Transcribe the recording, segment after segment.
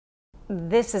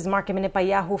This is Market Minute by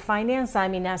Yahoo Finance.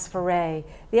 I'm Ines Ferre.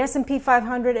 The S&P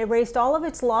 500 erased all of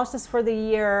its losses for the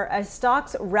year as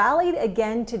stocks rallied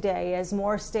again today as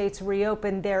more states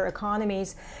reopened their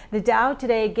economies. The Dow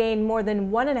today gained more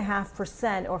than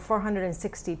 1.5% or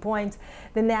 460 points.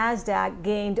 The Nasdaq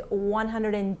gained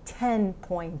 110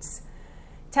 points.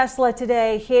 Tesla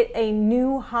today hit a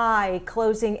new high,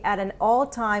 closing at an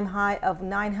all-time high of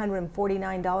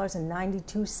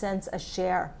 $949.92 a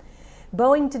share.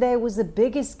 Boeing today was the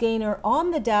biggest gainer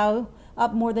on the Dow,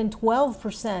 up more than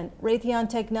 12%. Raytheon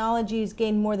Technologies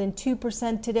gained more than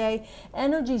 2% today.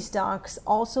 Energy stocks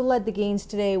also led the gains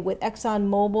today with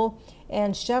ExxonMobil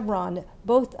and Chevron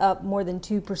both up more than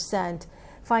 2%.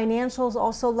 Financials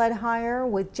also led higher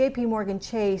with JP Morgan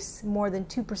Chase more than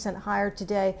 2% higher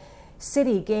today.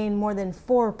 Citi gained more than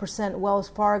 4%. Wells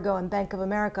Fargo and Bank of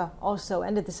America also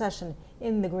ended the session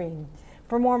in the green.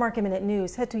 For more Market Minute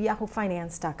news, head to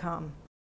yahoofinance.com.